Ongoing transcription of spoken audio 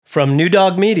From New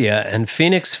Dog Media and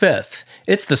Phoenix Fifth,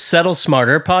 it's the Settle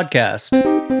Smarter podcast.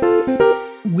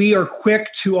 We are quick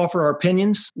to offer our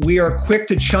opinions. We are quick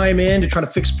to chime in to try to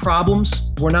fix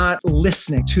problems. We're not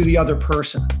listening to the other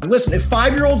person. Listen, if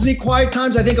 5-year-olds need quiet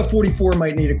times, I think a 44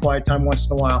 might need a quiet time once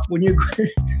in a while. Wouldn't you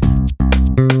agree?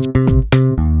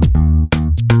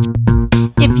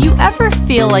 If you ever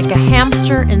feel like a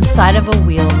hamster inside of a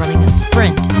wheel running a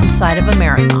sprint inside of a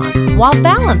marathon while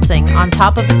balancing on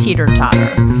top of a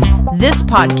teeter-totter, this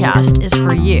podcast is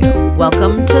for you.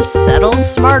 Welcome to Settle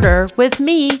Smarter with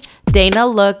me, Dana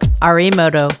Look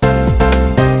Arimoto.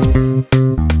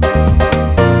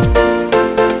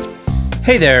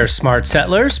 Hey there, smart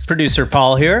settlers. Producer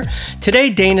Paul here. Today,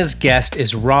 Dana's guest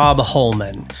is Rob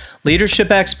Holman, leadership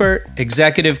expert,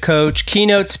 executive coach,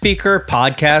 keynote speaker,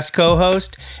 podcast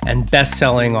co-host, and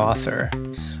best-selling author.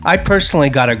 I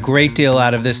personally got a great deal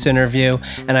out of this interview,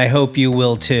 and I hope you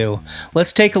will too.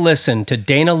 Let's take a listen to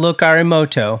Dana Look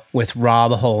Arimoto with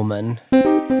Rob Holman.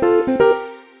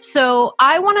 So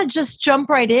I want to just jump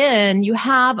right in. You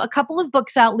have a couple of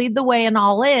books out, Lead the Way and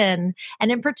All In.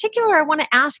 And in particular, I want to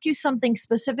ask you something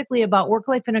specifically about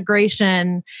work-life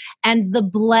integration and the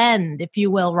blend, if you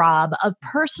will, Rob, of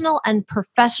personal and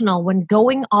professional when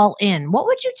going all in. What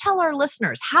would you tell our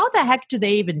listeners? How the heck do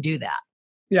they even do that?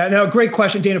 Yeah, no, great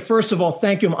question, Dana. First of all,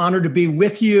 thank you. I'm honored to be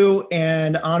with you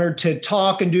and honored to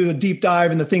talk and do a deep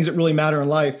dive in the things that really matter in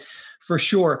life, for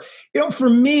sure. For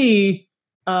me,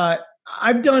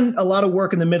 I've done a lot of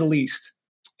work in the Middle East,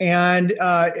 and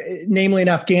namely in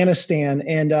Afghanistan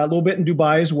and a little bit in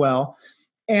Dubai as well.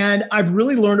 And I've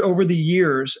really learned over the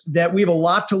years that we have a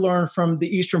lot to learn from the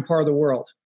eastern part of the world.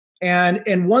 And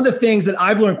one of the things that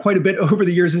I've learned quite a bit over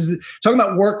the years is talking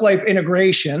about work-life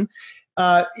integration,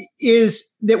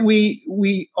 is that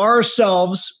we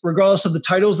ourselves, regardless of the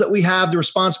titles that we have, the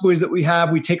responsibilities that we have,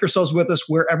 we take ourselves with us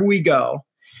wherever we go.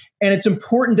 And it's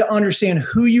important to understand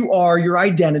who you are, your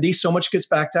identity. So much gets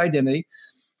back to identity.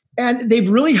 And they've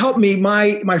really helped me.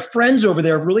 My friends over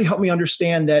there have really helped me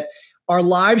understand that our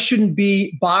lives shouldn't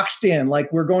be boxed in.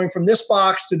 Like we're going from this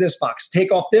box to this box.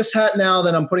 Take off this hat now,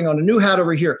 then I'm putting on a new hat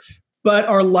over here. But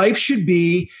our life should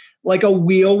be like a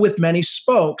wheel with many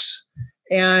spokes.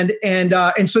 And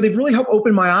so they've really helped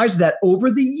open my eyes to that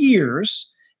over the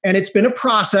years. And it's been a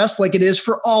process like it is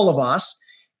for all of us.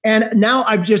 And now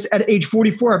I've just, at age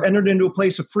 44, I've entered into a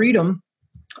place of freedom,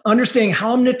 understanding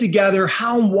how I'm knit together,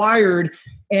 how I'm wired,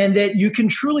 and that you can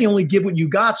truly only give what you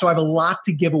got. So I have a lot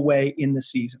to give away in the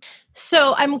season.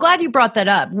 So I'm glad you brought that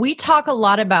up. We talk a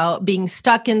lot about being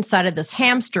stuck inside of this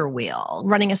hamster wheel,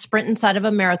 running a sprint inside of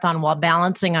a marathon while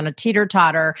balancing on a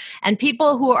teeter-totter, and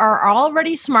people who are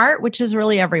already smart, which is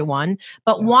really everyone,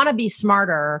 but want to be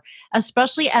smarter,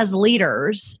 especially as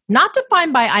leaders, not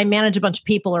defined by I manage a bunch of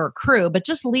people or a crew, but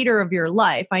just leader of your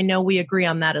life. I know we agree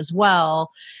on that as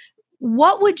well.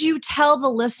 What would you tell the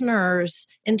listeners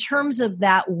in terms of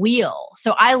that wheel?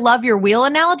 So I love your wheel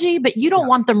analogy, but you don't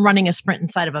want them running a sprint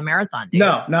inside of a marathon, do you?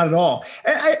 No, not at all.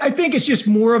 I think it's just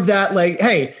more of that, like,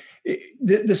 hey,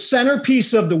 the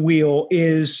centerpiece of the wheel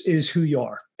is who you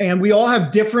are. And we all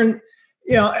have different,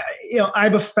 I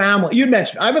have a family. You'd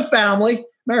mentioned, I have a family.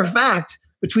 Matter of fact,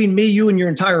 between me, you, and your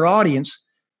entire audience,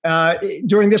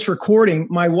 during this recording,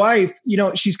 my wife,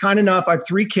 she's kind enough. I have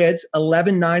 3 kids,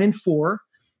 11, 9, and 4.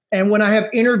 And when I have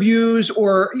interviews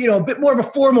or, a bit more of a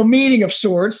formal meeting of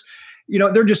sorts,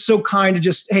 they're just so kind to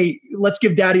just, hey, let's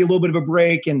give daddy a little bit of a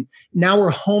break. And now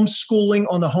we're homeschooling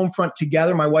on the home front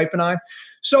together, my wife and I.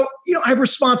 So, I have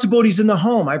responsibilities in the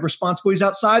home. I have responsibilities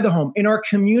outside the home, in our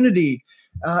community,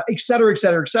 et cetera, et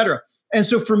cetera, et cetera. And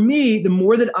so for me, the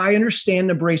more that I understand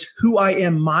and embrace who I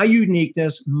am, my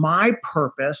uniqueness, my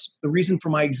purpose, the reason for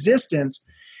my existence,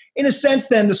 in a sense,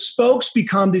 then the spokes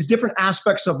become these different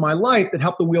aspects of my life that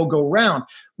help the wheel go around.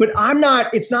 But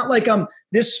it's not like I'm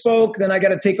this spoke, then I got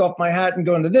to take off my hat and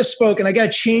go into this spoke, and I got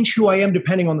to change who I am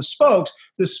depending on the spokes.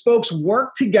 The spokes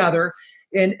work together,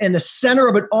 and the center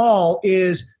of it all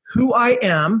is who I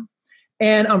am,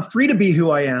 and I'm free to be who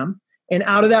I am. And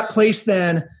out of that place,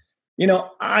 then,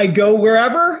 I go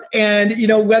wherever, and,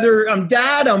 whether I'm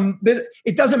dad,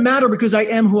 it doesn't matter because I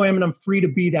am who I am and I'm free to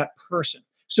be that person.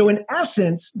 So in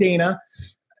essence, Dana,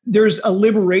 there's a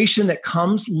liberation that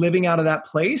comes living out of that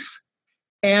place.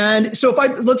 And so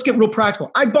let's get real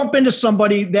practical. I bump into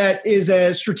somebody that is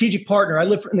a strategic partner. I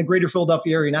live in the greater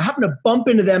Philadelphia area, and I happen to bump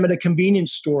into them at a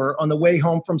convenience store on the way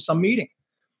home from some meeting.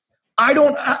 I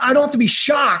don't have to be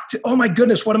shocked. Oh my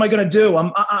goodness, what am I going to do?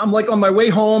 I'm like on my way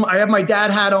home. I have my dad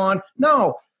hat on.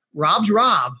 No, Rob's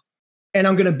Rob, and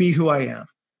I'm going to be who I am.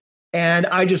 And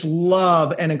I just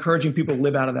love and encouraging people to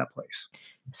live out of that place.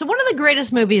 So one of the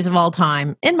greatest movies of all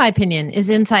time, in my opinion, is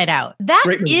Inside Out. That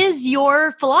is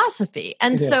your philosophy.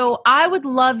 And so I would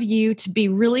love you to be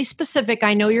really specific.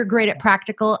 I know you're great at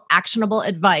practical, actionable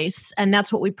advice, and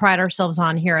that's what we pride ourselves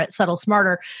on here at Settle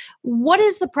Smarter. What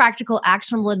is the practical,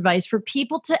 actionable advice for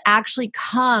people to actually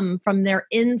come from their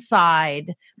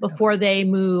inside before they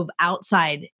move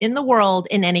outside in the world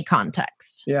in any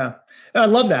context? Yeah. I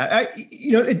love that.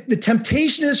 The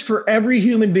temptation is for every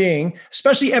human being,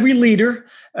 especially every leader,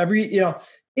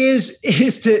 is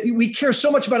we care so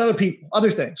much about other people,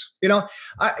 other things.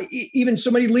 Even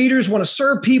so many leaders want to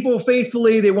serve people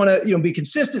faithfully. They want to, be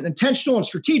consistent, intentional, and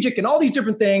strategic, and all these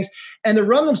different things. And they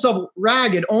run themselves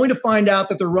ragged, only to find out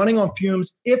that they're running on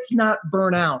fumes, if not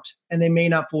burn out, and they may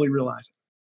not fully realize it.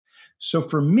 So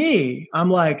for me, I'm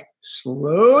like,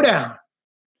 slow down.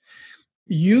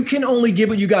 You can only give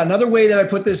what you got. Another way that I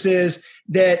put this is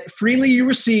that freely you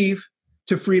receive,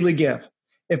 to freely give.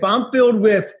 If I'm filled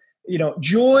with,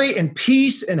 joy and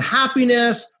peace and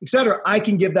happiness, et cetera, I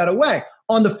can give that away.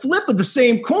 On the flip of the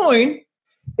same coin,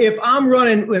 if I'm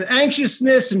running with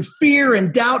anxiousness and fear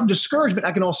and doubt and discouragement,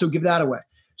 I can also give that away.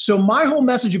 So my whole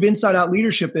message of Inside Out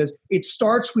Leadership is it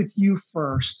starts with you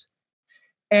first.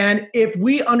 And if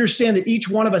we understand that each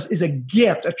one of us is a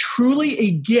gift, truly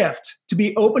a gift to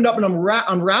be opened up and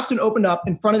unwrapped and opened up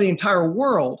in front of the entire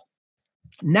world,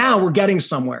 now we're getting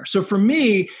somewhere. So for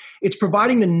me, it's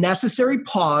providing the necessary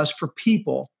pause for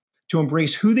people to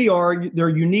embrace who they are, their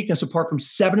uniqueness, apart from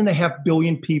 7.5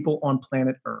 billion people on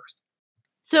planet Earth.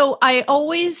 So I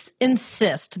always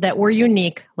insist that we're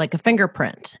unique like a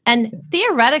fingerprint. And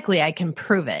theoretically, I can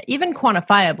prove it. Even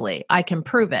quantifiably, I can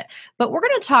prove it. But we're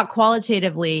going to talk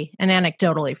qualitatively and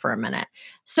anecdotally for a minute.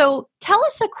 So tell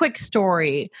us a quick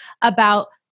story about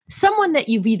someone that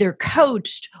you've either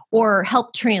coached or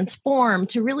helped transform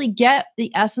to really get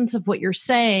the essence of what you're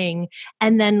saying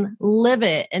and then live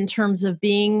it in terms of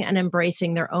being and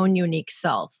embracing their own unique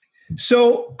self.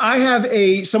 So I have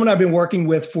someone I've been working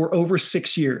with for over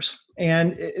 6 years.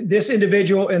 And this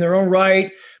individual in their own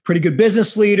right, pretty good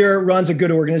business leader, runs a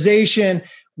good organization.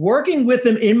 Working with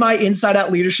them in my Inside Out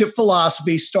leadership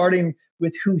philosophy, starting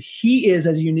with who he is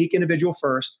as a unique individual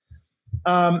first,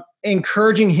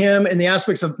 encouraging him in the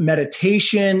aspects of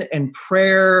meditation and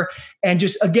prayer, and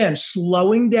just, again,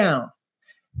 slowing down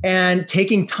and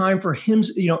taking time for him,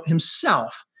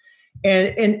 himself.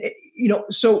 And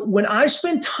so when I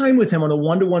spend time with him on a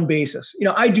one-to-one basis,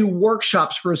 I do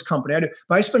workshops for his company,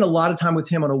 but I spend a lot of time with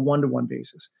him on a one-to-one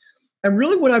basis. And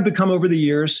really what I've become over the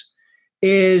years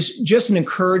is just an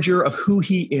encourager of who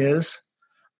he is.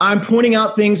 I'm pointing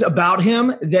out things about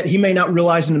him that he may not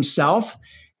realize in himself,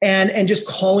 and just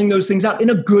calling those things out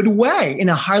in a good way, in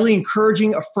a highly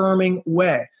encouraging, affirming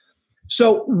way.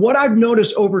 So what I've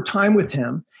noticed over time with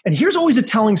him, and here's always a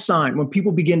telling sign when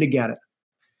people begin to get it,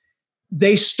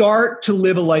 they start to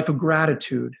live a life of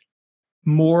gratitude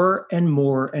more and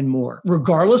more and more,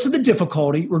 regardless of the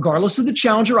difficulty, regardless of the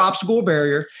challenge or obstacle or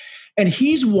barrier. And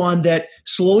he's one that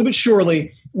slowly but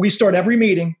surely, we start every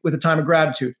meeting with a time of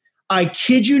gratitude. I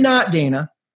kid you not,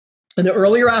 Dana, in the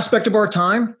earlier aspect of our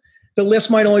time, the list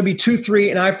might only be 2,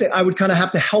 3, and I would kind of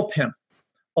have to help him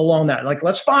along that. Like,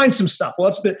 let's find some stuff.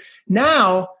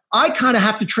 Now I kind of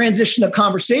have to transition the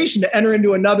conversation to enter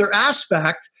into another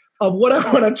aspect of what I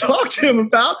want to talk to him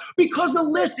about, because the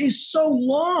list is so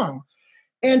long.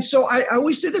 And so I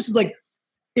always say this is like,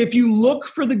 if you look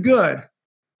for the good,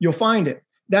 you'll find it.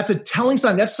 That's a telling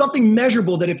sign. That's something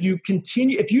measurable, that if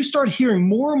you start hearing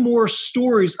more and more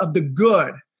stories of the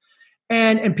good,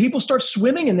 and people start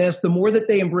swimming in this, the more that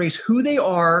they embrace who they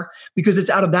are, because it's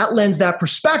out of that lens, that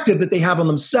perspective that they have on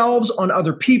themselves, on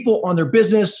other people, on their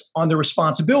business, on their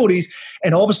responsibilities.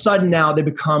 And all of a sudden now they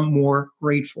become more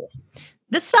grateful.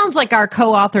 This sounds like our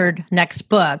co-authored next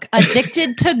book,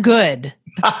 Addicted to Good.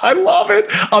 I love it.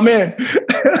 I'm in.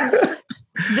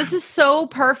 This is so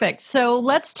perfect. So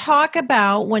let's talk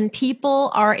about when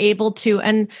people are able to,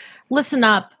 and listen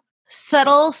up,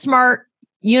 Settle Smart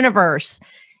Universe.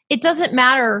 It doesn't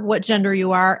matter what gender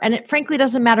you are, and it frankly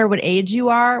doesn't matter what age you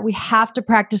are. We have to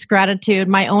practice gratitude.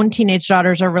 My own teenage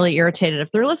daughters are really irritated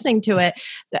if they're listening to it.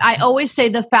 I always say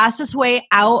the fastest way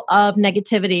out of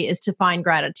negativity is to find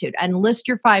gratitude, and list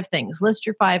your 5 things. List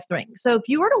your 5 things. So if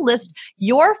you were to list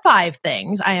your 5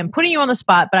 things, I am putting you on the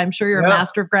spot, but I'm sure you're a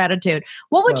master of gratitude.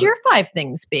 What would your 5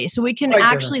 things be? So we can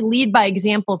actually lead by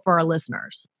example for our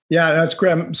listeners. Yeah, that's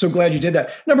great. I'm so glad you did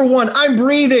that. Number 1, I'm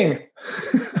breathing.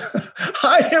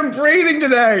 I am breathing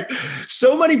today.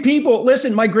 So many people,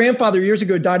 listen, my grandfather years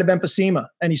ago died of emphysema,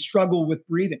 and he struggled with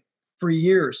breathing for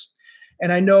years.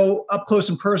 And I know up close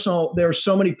and personal, there are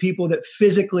so many people that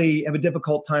physically have a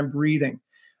difficult time breathing.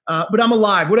 But I'm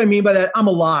alive. What I mean by that, I'm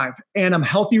alive and I'm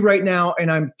healthy right now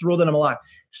and I'm thrilled that I'm alive.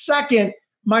 Second,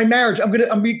 my marriage, I'm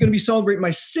going to be celebrating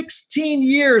my 16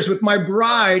 years with my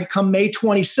bride come May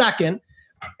 22nd.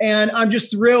 And I'm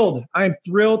just thrilled. I'm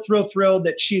thrilled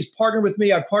that she's partnered with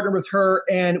me. I partnered with her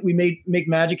and we make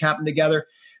magic happen together.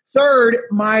 Third,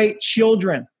 my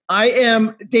children.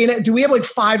 Dana, do we have like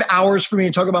 5 hours for me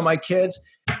to talk about my kids?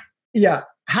 Yeah.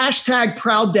 Hashtag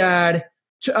proud dad,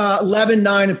 11,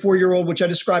 9, and 4-year-old, which I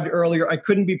described earlier. I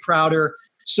couldn't be prouder.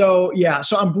 So yeah,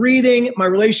 so I'm breathing, my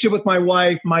relationship with my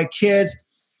wife, my kids.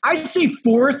 I say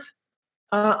fourth,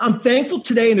 I'm thankful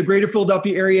today in the greater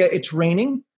Philadelphia area, it's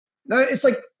raining. It's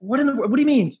like, what do you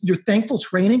mean? You're thankful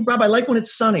it's raining? Rob, I like when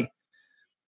it's sunny.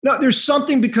 No, there's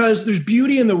something because there's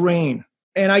beauty in the rain.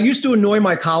 And I used to annoy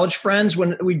my college friends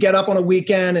when we'd get up on a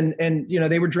weekend and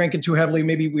they were drinking too heavily.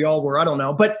 Maybe we all were, I don't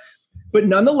know. But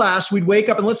nonetheless, we'd wake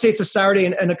up and let's say it's a Saturday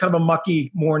and a kind of a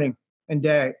mucky morning and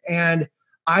day. And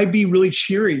I'd be really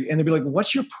cheery and they'd be like,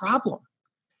 what's your problem?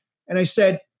 And I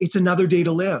said, it's another day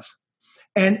to live.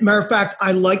 And matter of fact,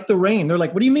 I like the rain. They're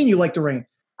like, what do you mean you like the rain?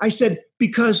 I said,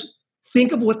 because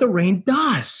think of what the rain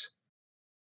does.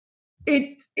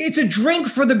 It's a drink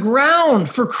for the ground,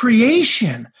 for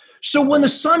creation. So when the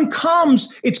sun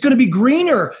comes, it's going to be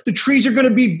greener. The trees are going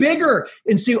to be bigger.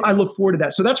 And see, I look forward to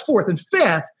that. So that's fourth. And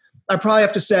fifth, I probably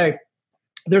have to say,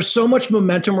 there's so much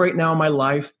momentum right now in my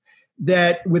life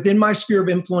that within my sphere of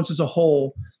influence as a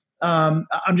whole, I'm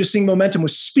just seeing momentum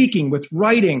with speaking, with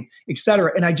writing, et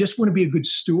cetera. And I just want to be a good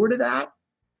steward of that.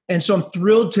 And so I'm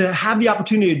thrilled to have the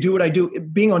opportunity to do what I do.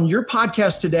 Being on your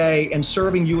podcast today and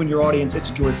serving you and your audience, it's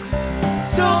a joy for me.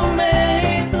 So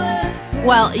many blessings.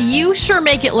 Well, you sure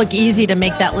make it look easy to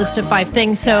make that list of 5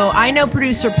 things. So I know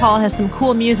producer Paul has some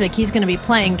cool music he's going to be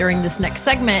playing during this next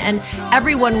segment. And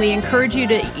everyone, we encourage you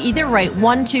to either write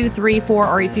 1, 2, 3, 4,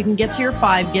 or if you can get to your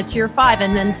 5, get to your 5,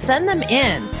 and then send them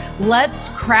in. Let's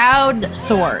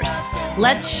crowdsource.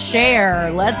 Let's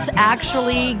share. Let's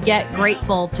actually get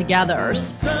grateful together.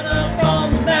 Sun up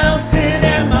on the mountain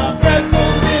and my breath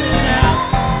goes in and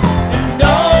out. And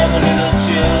all the little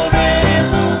children in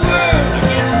the world are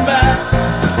getting by.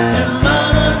 And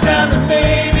mama's having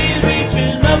babies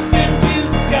reaching up into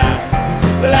the sky.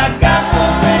 Well, I got so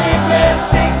many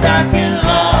blessings I can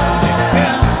hardly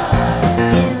count.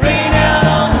 The rain out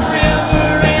on the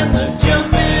river and the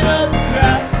jumping of the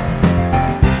drought.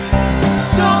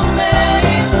 So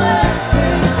many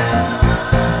blessings.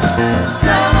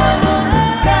 Some of them the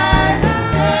skies is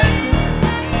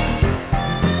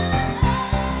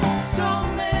so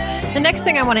many. The next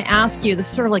thing I want to ask you, this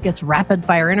is sort of like this rapid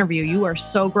fire interview. You are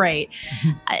so great.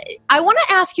 I want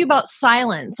to ask you about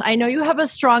silence. I know you have a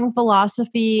strong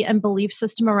philosophy and belief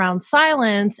system around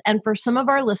silence. And for some of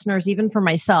our listeners, even for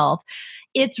myself,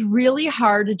 it's really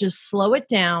hard to just slow it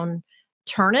down,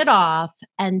 turn it off,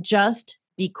 and just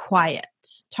be quiet.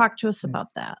 Talk to us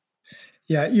about that.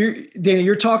 Yeah, Dana,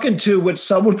 you're talking to what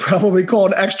some would probably call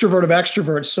an extrovert of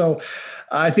extroverts. So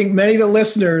I think many of the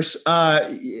listeners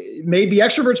may be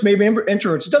extroverts, maybe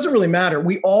introverts. It doesn't really matter.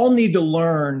 We all need to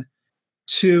learn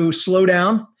to slow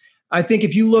down. I think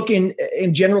if you look in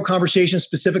general conversation,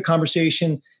 specific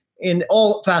conversation, in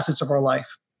all facets of our life,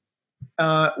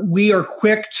 we are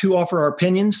quick to offer our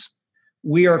opinions.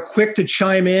 We are quick to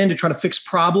chime in to try to fix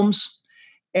problems.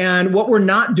 And what we're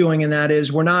not doing in that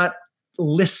is we're not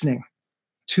listening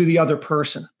to the other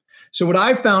person. So what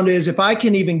I've found is if I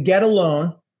can even get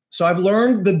alone, so I've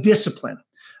learned the discipline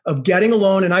of getting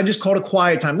alone, and I just call it a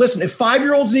quiet time. Listen, if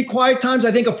 5-year-olds need quiet times,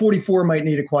 I think a 44 might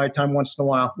need a quiet time once in a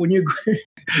while. Wouldn't you agree?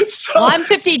 Well, I'm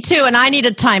 52 and I need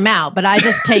a timeout, but I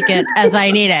just take it as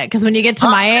I need it. Because when you get to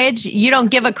my age, you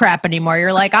don't give a crap anymore.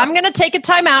 You're like, I'm going to take a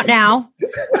timeout now.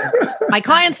 My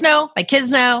clients know, my kids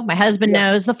know, my husband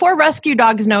knows. The 4 rescue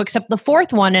dogs know, except the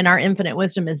 4th one in our infinite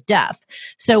wisdom is deaf.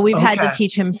 So we've had to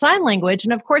teach him sign language.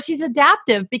 And of course, he's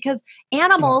adaptive because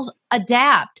animals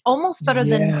adapt almost better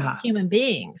than human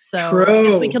beings. So True. I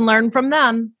guess we can learn from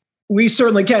them. We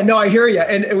certainly can. No, I hear you.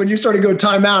 And when you started going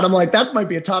time out, I'm like, that might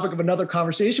be a topic of another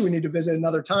conversation we need to visit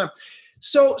another time.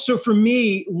 So for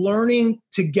me, learning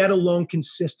to get alone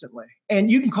consistently,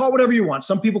 and you can call it whatever you want.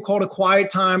 Some people call it a quiet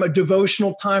time, a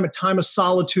devotional time, a time of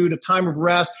solitude, a time of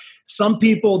rest. Some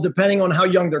people, depending on how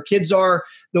young their kids are,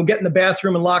 they'll get in the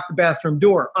bathroom and lock the bathroom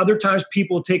door. Other times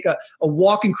people take a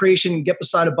walk in creation and get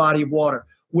beside a body of water.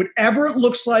 Whatever it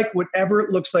looks like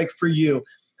for you.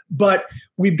 But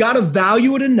we've got to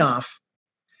value it enough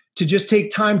to just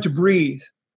take time to breathe.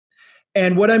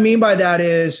 And what I mean by that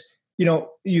is,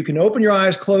 you can open your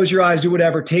eyes, close your eyes, do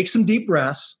whatever, take some deep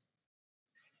breaths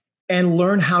and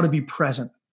learn how to be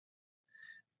present.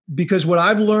 Because what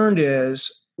I've learned is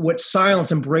what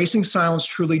silence, embracing silence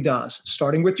truly does,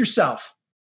 starting with yourself,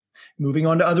 moving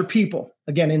on to other people,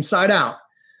 again, inside out,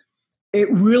 it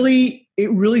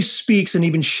really speaks and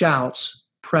even shouts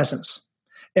presence.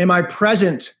 Am I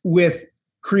present with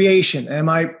creation? Am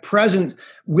I present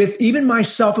with even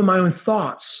myself and my own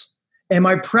thoughts? Am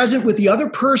I present with the other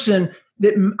person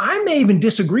that I may even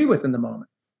disagree with in the moment?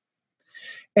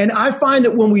 And I find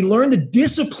that when we learn the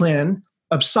discipline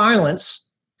of silence,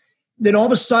 then all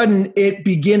of a sudden it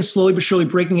begins slowly but surely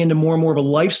breaking into more and more of a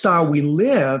lifestyle we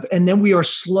live. And then we are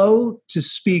slow to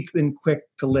speak and quick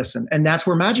to listen. And that's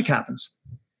where magic happens.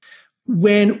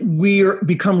 When we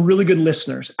become really good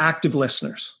listeners, active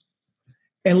listeners.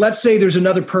 And let's say there's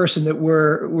another person that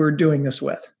we're doing this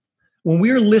with. When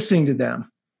we are listening to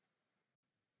them,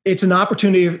 it's an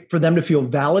opportunity for them to feel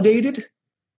validated,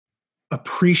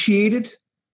 appreciated.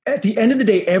 At the end of the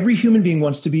day, every human being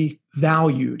wants to be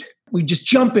valued. We just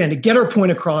jump in to get our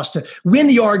point across, to win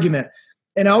the argument.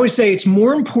 And I always say it's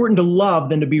more important to love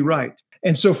than to be right.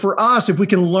 And so for us, if we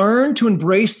can learn to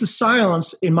embrace the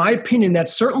silence, in my opinion,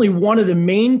 that's certainly one of the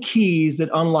main keys that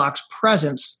unlocks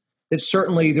presence. That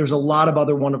certainly there's a lot of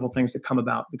other wonderful things that come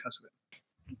about because of it.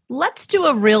 Let's do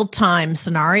a real-time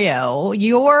scenario.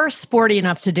 You're sporty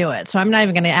enough to do it, so I'm not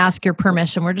even going to ask your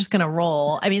permission. We're just going to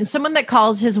roll. I mean, someone that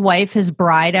calls his wife his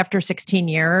bride after 16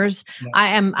 years, yeah.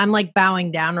 I'm like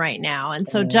bowing down right now. And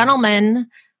so, gentlemen,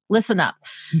 listen up.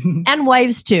 And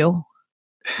wives too.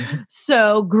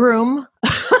 So, groom.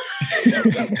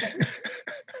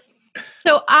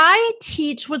 So I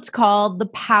teach what's called the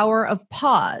power of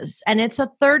pause, and it's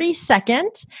a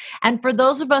 30-second. And for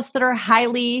those of us that are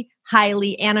highly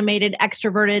animated,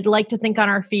 extroverted, like to think on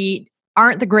our feet,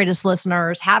 aren't the greatest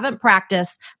listeners, haven't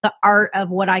practiced the art of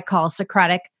what I call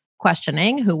Socratic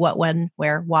questioning, who, what, when,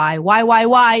 where,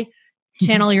 why,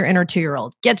 channel your inner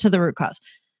 2-year-old, get to the root cause.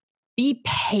 Be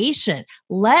patient.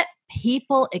 Let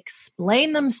people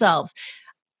explain themselves.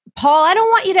 Paul, I don't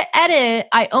want you to edit.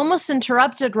 I almost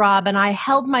interrupted Rob and I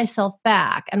held myself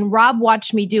back and Rob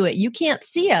watched me do it. You can't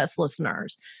see us,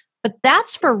 listeners, but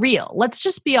that's for real. Let's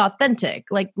just be authentic.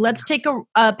 Like, let's take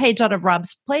a page out of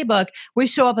Rob's playbook. We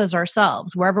show up as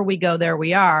ourselves. Wherever we go, there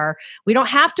we are. We don't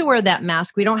have to wear that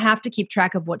mask. We don't have to keep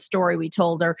track of what story we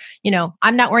told or,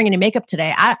 I'm not wearing any makeup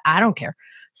today. I don't care.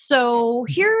 So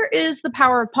here is the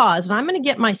power of pause. And I'm going to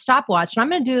get my stopwatch and I'm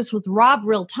going to do this with Rob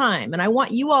real time. And I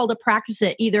want you all to practice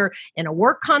it either in a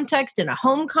work context, in a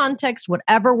home context,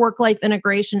 whatever work-life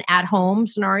integration at home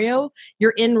scenario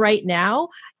you're in right now,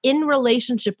 in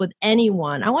relationship with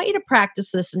anyone. I want you to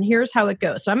practice this. And here's how it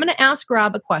goes. So I'm going to ask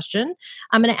Rob a question.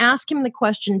 I'm going to ask him the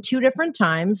question 2 different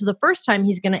times. The first time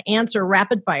he's going to answer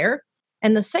rapid fire.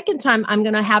 And the second time, I'm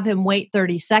going to have him wait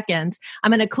 30 seconds.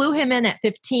 I'm going to clue him in at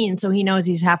 15 so he knows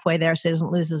he's halfway there so he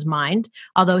doesn't lose his mind,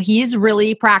 although he's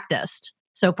really practiced.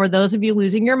 So for those of you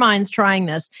losing your minds trying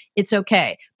this, it's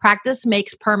okay. Practice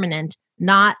makes permanent,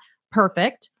 not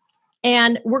perfect.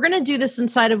 And we're going to do this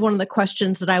inside of one of the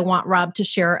questions that I want Rob to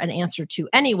share an answer to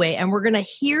anyway. And we're going to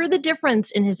hear the difference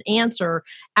in his answer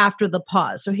after the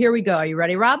pause. So here we go. Are you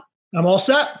ready, Rob? I'm all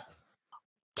set.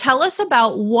 Tell us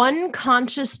about one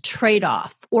conscious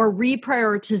trade-off or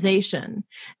reprioritization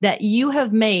that you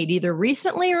have made either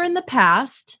recently or in the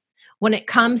past when it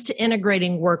comes to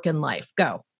integrating work and life.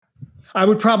 Go. I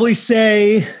would probably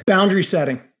say boundary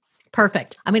setting.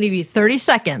 Perfect. I'm going to give you 30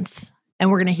 seconds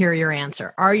and we're going to hear your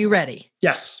answer. Are you ready?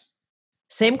 Yes.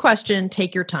 Same question.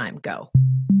 Take your time. Go.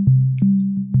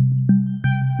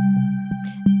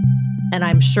 And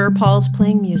I'm sure Paul's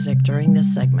playing music during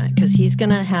this segment because he's going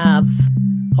to have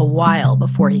a while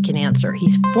before he can answer.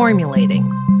 He's formulating.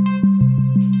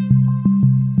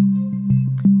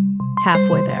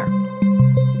 Halfway there.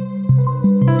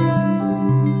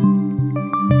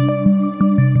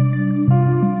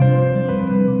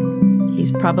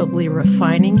 He's probably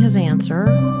refining his answer.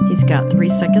 He's got 3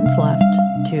 seconds left.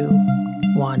 2,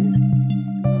 1.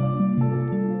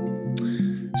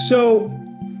 So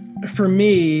for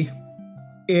me,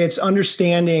 it's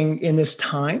understanding in this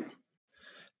time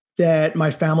that my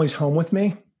family's home with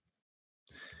me,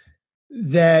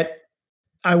 that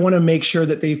I want to make sure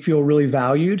that they feel really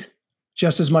valued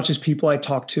just as much as people I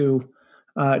talk to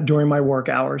during my work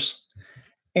hours.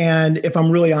 And if I'm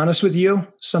really honest with you,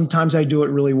 sometimes I do it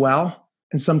really well,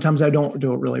 and sometimes I don't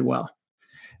do it really well.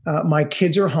 My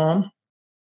kids are home.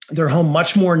 They're home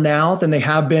much more now than they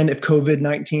have been if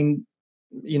COVID-19,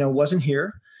 wasn't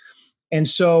here. And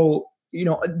so,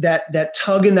 that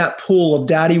tug and that pull of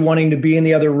daddy wanting to be in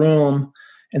the other room,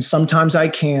 and sometimes I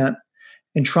can't,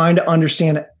 and trying to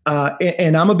understand.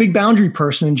 And I'm a big boundary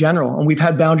person in general, and we've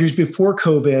had boundaries before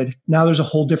COVID. Now there's a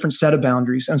whole different set of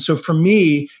boundaries. And so for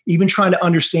me, even trying to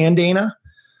understand Dana,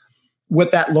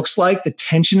 what that looks like, the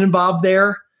tension involved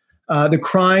there, the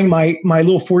crying, my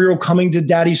little 4-year-old coming to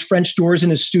daddy's French doors in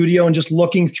his studio and just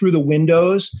looking through the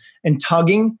windows and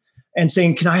tugging and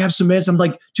saying, can I have some minutes? I'm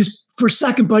like, just for a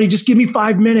second, buddy, just give me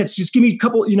 5 minutes. Just give me a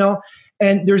couple,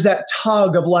 and there's that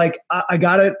tug of like, I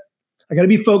gotta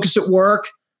be focused at work,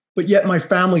 but yet my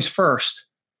family's first.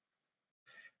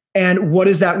 And what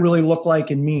does that really look like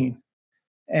and mean?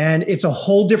 And it's a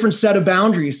whole different set of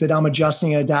boundaries that I'm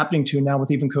adjusting and adapting to now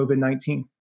with even COVID-19.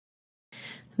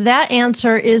 That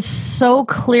answer is so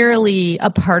clearly a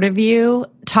part of you.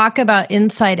 Talk about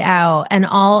inside out and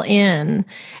all in.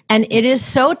 And it is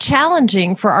so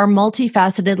challenging for our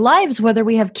multifaceted lives, whether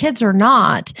we have kids or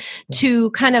not,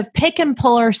 to kind of pick and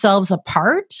pull ourselves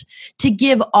apart, to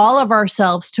give all of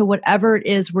ourselves to whatever it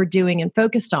is we're doing and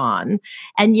focused on.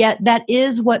 And yet that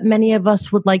is what many of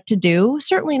us would like to do.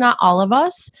 Certainly not all of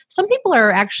us. Some people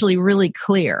are actually really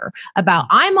clear about,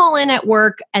 I'm all in at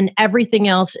work and everything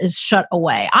else is shut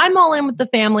away. I'm all in with the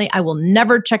family. I will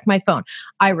never check my phone.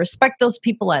 I respect those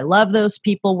people. I love those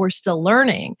people. We're still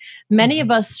learning. Many of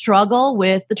us struggle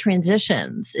with the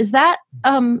transitions. Is that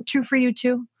true for you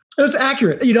too? It's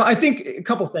accurate. I think a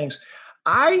couple of things.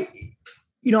 I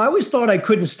always thought I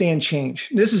couldn't stand change.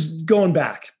 This is going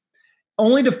back,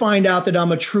 only to find out that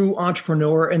I'm a true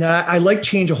entrepreneur and that I like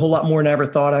change a whole lot more than I ever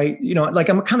thought.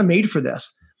 I'm kind of made for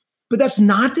this. But that's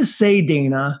not to say,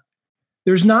 Dana,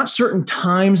 there's not certain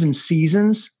times and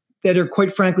seasons that are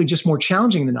quite frankly just more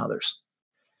challenging than others.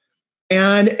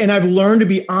 And I've learned to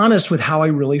be honest with how I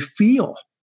really feel.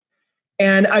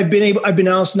 And I've been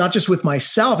honest not just with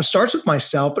myself, it starts with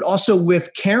myself, but also with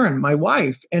Karen, my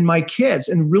wife, and my kids,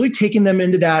 and really taking them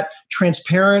into that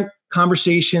transparent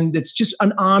conversation that's just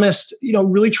an honest,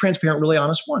 really transparent, really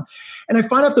honest one. And I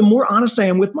find out the more honest I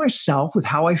am with myself, with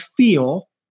how I feel,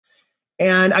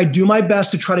 and I do my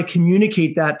best to try to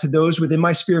communicate that to those within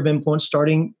my sphere of influence,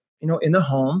 starting, in the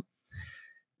home,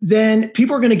 then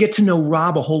people are going to get to know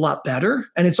Rob a whole lot better.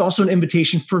 And it's also an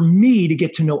invitation for me to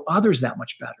get to know others that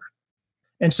much better.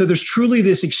 And so there's truly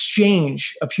this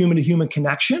exchange of human to human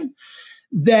connection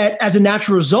that as a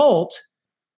natural result,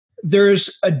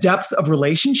 there's a depth of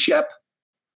relationship,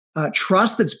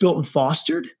 trust that's built and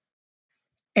fostered.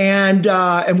 And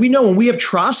we know when we have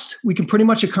trust, we can pretty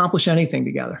much accomplish anything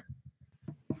together.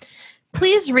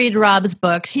 Please read Rob's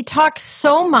books. He talks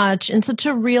so much in such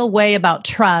a real way about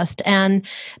trust, and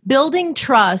building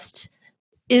trust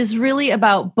is really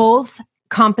about both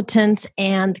competence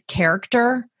and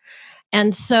character.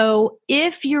 And so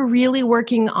if you're really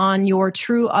working on your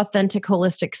true, authentic,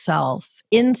 holistic self,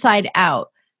 inside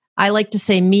out, I like to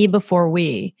say me before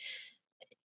we,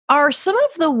 are some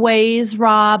of the ways,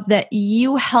 Rob, that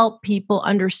you help people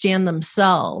understand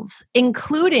themselves,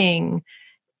 including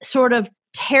sort of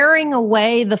tearing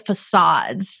away the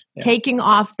facades, taking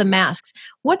off the masks.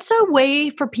 What's a way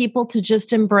for people to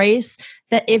just embrace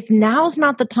that if now's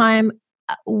not the time,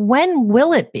 when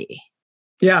will it be?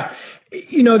 Yeah.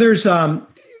 There's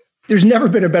never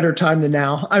been a better time than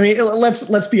now. I mean,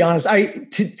 let's be honest.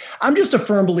 I'm just a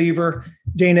firm believer,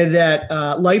 Dana,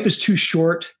 that life is too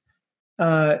short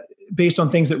based on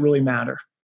things that really matter.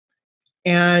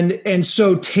 And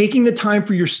so taking the time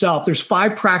for yourself, there's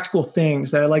 5 practical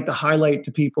things that I like to highlight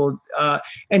to people.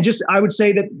 And just, I would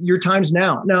say that your time's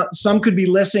now. Now, some could be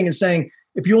listening and saying,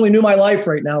 if you only knew my life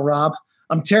right now, Rob,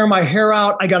 I'm tearing my hair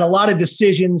out. I got a lot of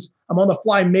decisions. I'm on the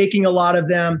fly making a lot of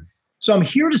them. So I'm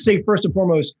here to say, first and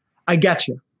foremost, I get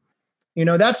you.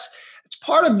 It's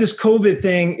part of this COVID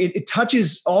thing. It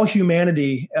touches all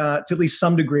humanity to at least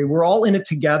some degree. We're all in it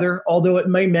together, although it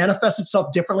may manifest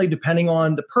itself differently depending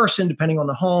on the person, depending on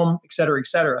the home, et cetera, et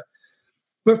cetera.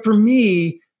 But for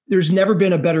me, there's never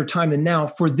been a better time than now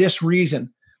for this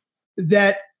reason,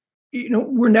 that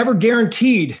we're never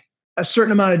guaranteed a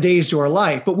certain amount of days to our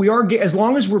life, but we are, as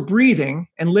long as we're breathing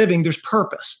and living, there's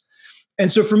purpose. And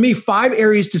so for me, 5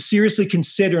 areas to seriously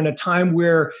consider in a time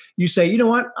where you say, you know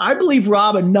what, I believe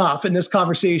Rob enough in this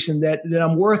conversation that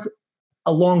I'm worth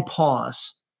a long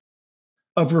pause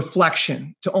of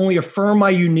reflection to only affirm my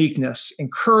uniqueness,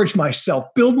 encourage myself,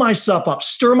 build myself up,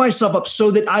 stir myself up so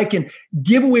that I can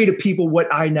give away to people what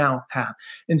I now have.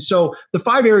 And so the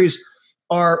 5 areas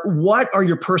are, what are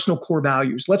your personal core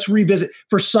values? Let's revisit.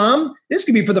 For some, this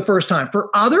could be for the first time. For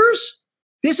others,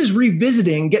 this is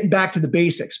revisiting, getting back to the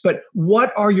basics. But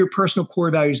what are your personal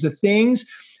core values? The things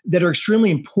that are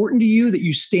extremely important to you, that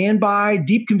you stand by,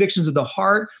 deep convictions of the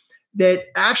heart, that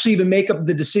actually even make up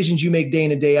the decisions you make day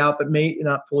in and day out, but may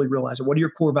not fully realize it. What are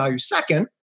your core values? Second,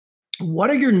 what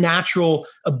are your natural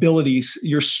abilities,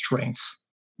 your strengths?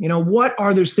 What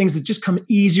are those things that just come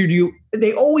easier to you?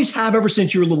 They always have ever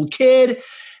since you were a little kid.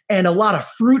 and a lot of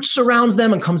fruit surrounds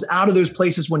them and comes out of those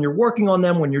places when you're working on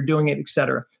them, when you're doing it,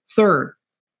 etc. Third,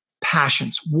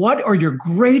 passions. What are your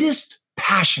greatest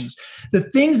passions? The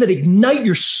things that ignite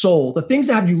your soul, the things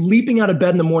that have you leaping out of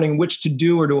bed in the morning, which to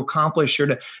do or to accomplish or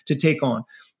to take on.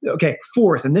 Okay,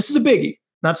 fourth, and this is a biggie,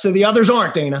 not to say the others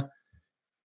aren't, Dana.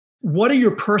 What are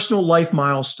your personal life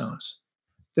milestones?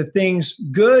 The things,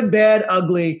 good, bad,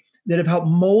 ugly, that have helped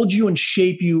mold you and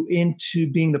shape you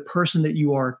into being the person that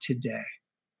you are today.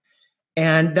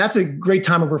 And that's a great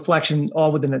time of reflection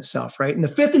all within itself, right? And the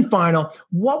fifth and final,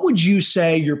 what would you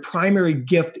say your primary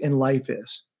gift in life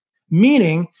is?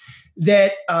 Meaning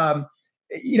that, a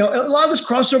lot of this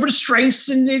crosses over to strengths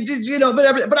and,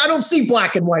 but I don't see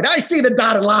black and white. I see the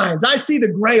dotted lines. I see the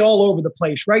gray all over the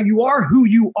place, right? You are who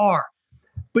you are.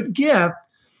 But gift,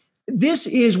 this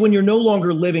is when you're no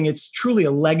longer living. It's truly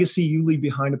a legacy you leave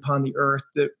behind upon the earth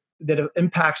that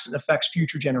impacts and affects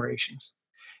future generations.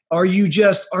 Are you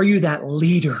that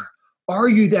leader? Are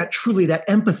you that truly that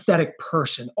empathetic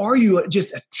person? Are you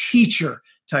just a teacher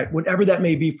type, whatever that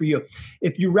may be for you?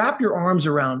 If you wrap your arms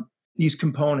around these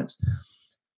components,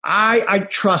 I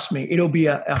trust me, it'll be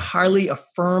a highly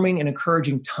affirming and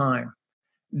encouraging time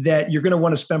that you're going to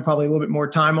want to spend probably a little bit more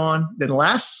time on than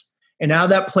less. And out of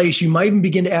that place, you might even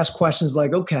begin to ask questions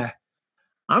like, okay,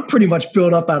 I'm pretty much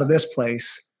built up out of this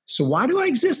place. So why do I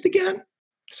exist again?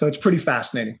 So it's pretty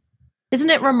fascinating. Isn't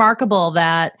it remarkable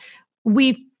that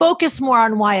we focus more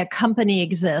on why a company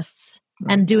exists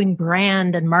and doing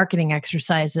brand and marketing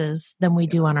exercises than we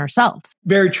do on ourselves?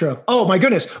 Very true. Oh my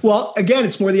goodness. Well, again,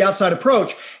 it's more the outside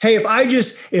approach. Hey, if I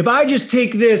just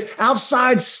take this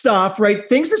outside stuff, right?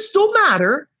 Things that still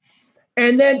matter.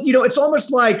 And then, it's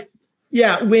almost like,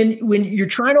 yeah, when you're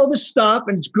trying all this stuff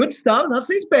and it's good stuff, I'm not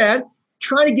saying it's bad,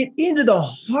 trying to get into the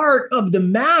heart of the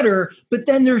matter, but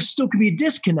then there still could be a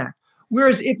disconnect.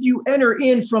 Whereas if you enter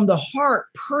in from the heart,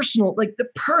 personal, like the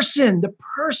person,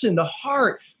 the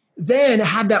heart, then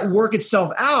have that work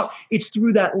itself out. It's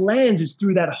through that lens, it's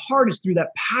through that heart, it's through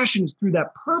that passion, it's through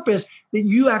that purpose that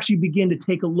you actually begin to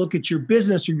take a look at your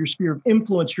business or your sphere of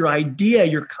influence, your idea,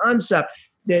 your concept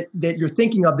that you're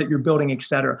thinking of, that you're building, et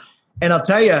cetera. And I'll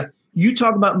tell you, you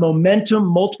talk about momentum,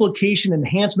 multiplication,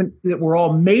 enhancement that we're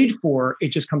all made for, it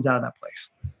just comes out of that place.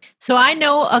 So I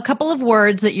know a couple of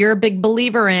words that you're a big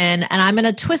believer in, and I'm going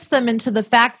to twist them into the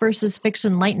fact versus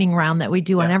fiction lightning round that we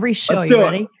do on every show. Let's you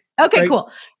ready? Okay, right.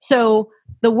 Cool. So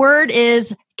the word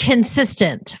is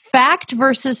consistent. Fact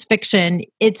versus fiction.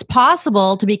 It's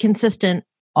possible to be consistent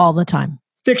all the time.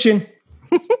 Fiction.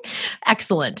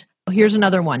 Excellent. Here's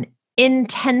another one.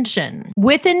 Intention.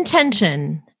 With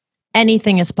intention,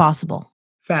 anything is possible.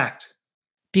 Fact.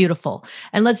 Beautiful.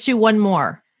 And let's do one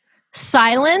more.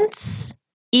 Silence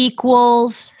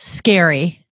equals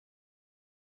scary.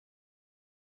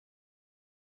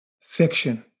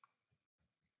 Fiction.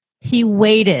 He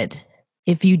waited.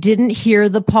 If you didn't hear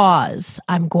the pause,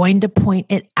 I'm going to point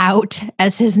it out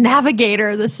as his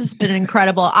navigator. This has been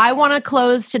incredible. I want to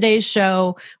close today's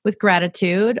show with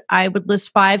gratitude. I would list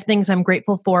 5 things I'm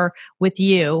grateful for with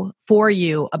you, for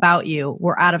you, about you.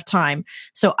 We're out of time.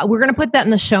 So we're going to put that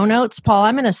in the show notes. Paul,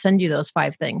 I'm going to send you those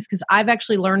 5 things because I've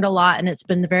actually learned a lot and it's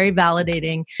been very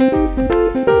validating.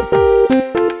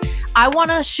 I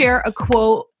want to share a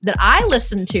quote that I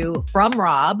listened to from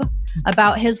Rob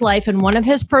about his life and one of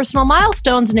his personal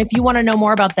milestones. And if you want to know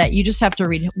more about that, you just have to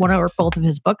read one or both of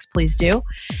his books, please do.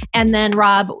 And then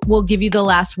Rob will give you the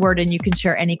last word and you can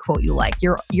share any quote you like,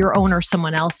 your own or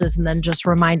someone else's, and then just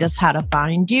remind us how to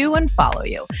find you and follow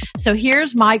you. So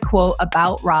here's my quote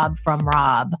about Rob from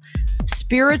Rob.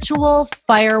 Spiritual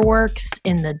fireworks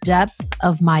in the depth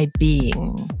of my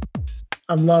being.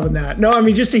 I'm loving that. No, I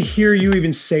mean, just to hear you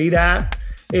even say that,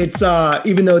 it's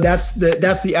even though that's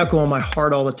the echo in my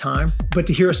heart all the time, but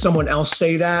to hear someone else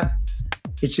say that,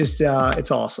 it's just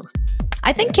it's awesome.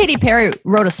 I think Katy Perry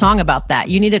wrote a song about that.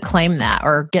 You need to claim that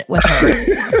or get with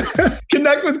her.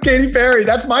 Connect with Katy Perry.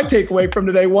 That's my takeaway from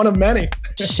today. One of many.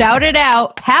 Shout it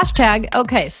out. Hashtag.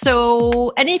 Okay.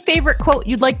 So any favorite quote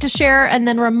you'd like to share, and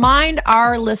then remind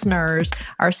our listeners,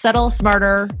 our Settle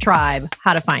Smarter tribe,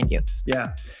 how to find you. Yeah.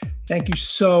 Thank you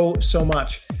so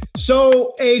much.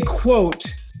 So a quote,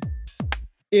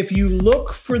 if you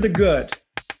look for the good,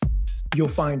 you'll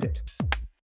find it.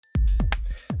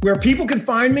 Where people can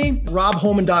find me,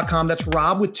 robholman.com. That's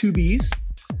Rob with 2 B's.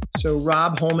 So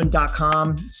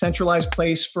robholman.com, centralized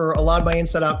place for a lot of my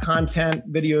inside out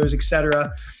content, videos,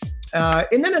 etc.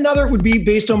 And then another would be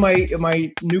based on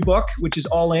my new book, which is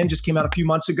All In, just came out a few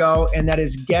months ago, and that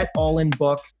is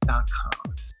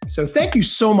getallinbook.com. So thank you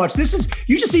so much.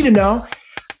 You just need to know,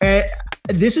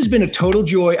 this has been a total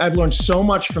joy. I've learned so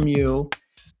much from you.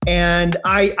 And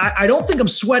I don't think I'm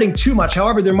sweating too much.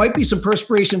 However, there might be some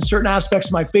perspiration in certain aspects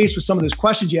of my face with some of those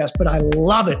questions you asked, but I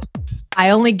love it. I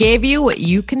only gave you what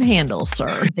you can handle,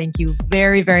 sir. Thank you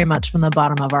very, very much from the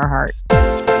bottom of our heart.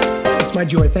 It's my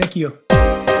joy. Thank you.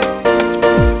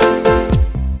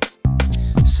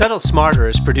 Settle Smarter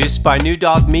is produced by New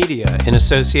Dog Media in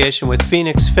association with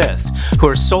Phoenix Fifth, who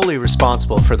are solely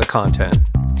responsible for the content.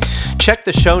 Check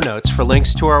the show notes for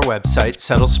links to our website,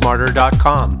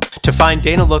 settlesmarter.com, to find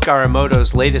Dana Look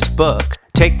Arimoto's latest book,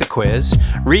 take the quiz,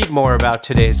 read more about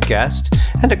today's guest,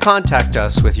 and to contact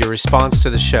us with your response to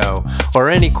the show or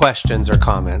any questions or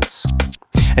comments.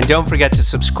 And don't forget to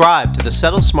subscribe to the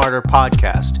Settle Smarter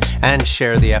podcast and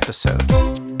share the episode.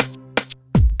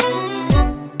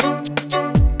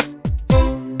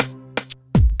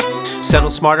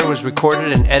 Settle Smarter was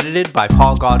recorded and edited by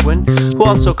Paul Godwin, who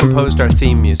also composed our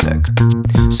theme music.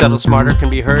 Settle Smarter can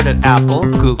be heard at Apple,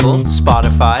 Google,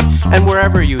 Spotify, and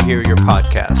wherever you hear your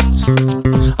podcasts.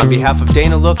 On behalf of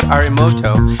Dana Look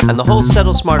Arimoto and the whole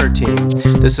Settle Smarter team,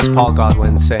 this is Paul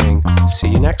Godwin saying, see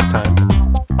you next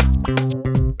time.